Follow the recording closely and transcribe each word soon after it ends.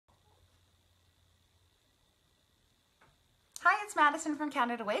it's Madison from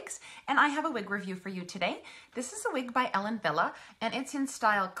Canada Wigs, and I have a wig review for you today. This is a wig by Ellen Wille, and it's in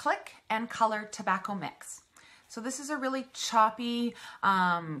style click and color tobacco mix. So this is a really choppy,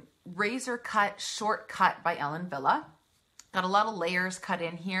 razor cut, short cut by Ellen Wille. Got a lot of layers cut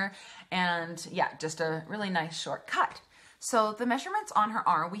in here, and yeah, just a really nice short cut. So the measurements on her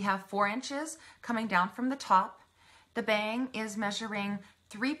are, we have 4 inches coming down from the top. The bang is measuring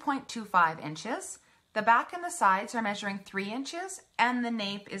 3.25 inches. The back and the sides are measuring 3 inches, and the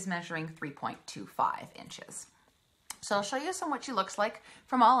nape is measuring 3.25 inches. So I'll show you what she looks like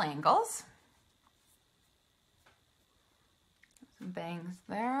from all angles. Some bangs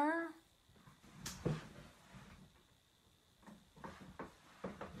there.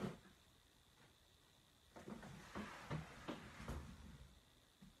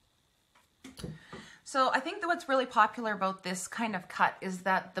 So I think that what's really popular about this kind of cut is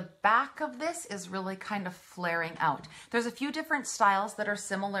that the back of this is really kind of flaring out. There's a few different styles that are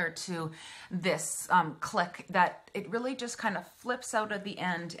similar to this click that it really just kind of flips out at the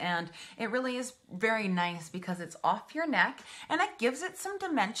end, and it really is very nice because it's off your neck and it gives it some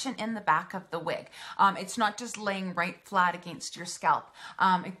dimension in the back of the wig. It's not just laying right flat against your scalp.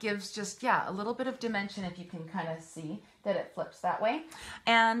 It gives just, yeah, a little bit of dimension if you can kind of see that it flips that way.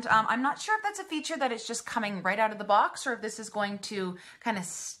 And I'm not sure if that's a feature that it's just coming right out of the box or if this is going to kind of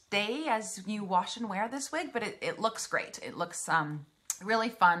stay as you wash and wear this wig, but it looks great. It looks really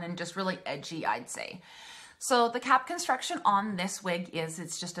fun and just really edgy, I'd say. So the cap construction on this wig is,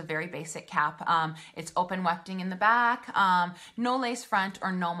 it's just a very basic cap. It's open wefting in the back, no lace front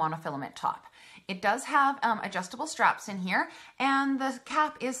or no monofilament top. It does have adjustable straps in here, and the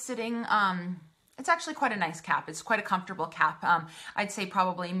cap is sitting, it's actually quite a nice cap. It's quite a comfortable cap. I'd say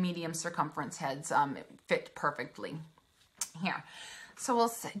probably medium circumference heads fit perfectly here. So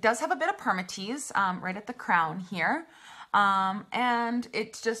it does have a bit of permatease right at the crown here. And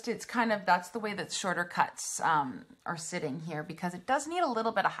it's kind of, that's the way that shorter cuts are sitting here, because it does need a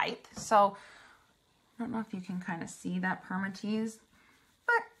little bit of height. So I don't know if you can kind of see that permatease,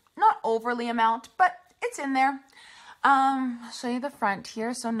 but not overly amount, but it's in there. I'll show you the front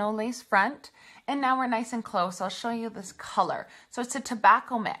here. So no lace front. And now we're nice and close. I'll show you this color. So it's a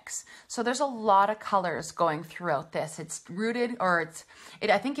tobacco mix. So there's a lot of colors going throughout this. It's rooted, or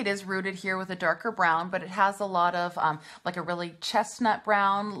I think it is rooted here with a darker brown, but it has a lot of like a really chestnut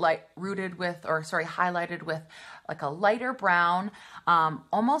brown, highlighted with like a lighter brown.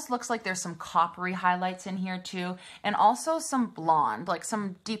 Almost looks like there's some coppery highlights in here too. And also some blonde, like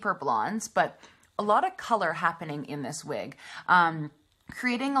some deeper blondes, but a lot of color happening in this wig,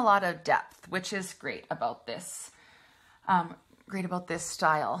 creating a lot of depth, which is great about this.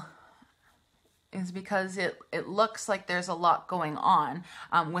 Style is because it looks like there's a lot going on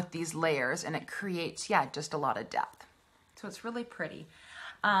with these layers, and it creates, yeah, just a lot of depth. So it's really pretty.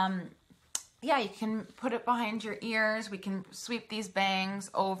 Yeah, you can put it behind your ears. We can sweep these bangs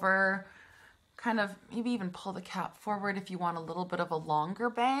over, kind of maybe even pull the cap forward if you want a little bit of a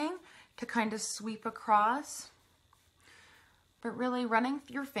longer bang to kind of sweep across. But really running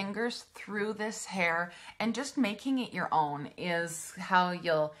your fingers through this hair and just making it your own is how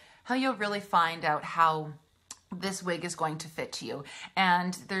you'll really find out how this wig is going to fit to you.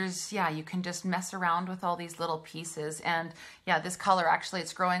 And you can just mess around with all these little pieces. And yeah, this color, actually,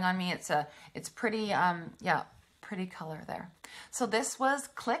 it's growing on me. It's pretty, pretty color there. So this was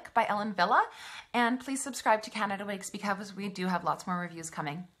Click by Ellen Wille, and please subscribe to Canada Wigs because we do have lots more reviews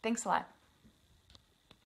coming. Thanks a lot.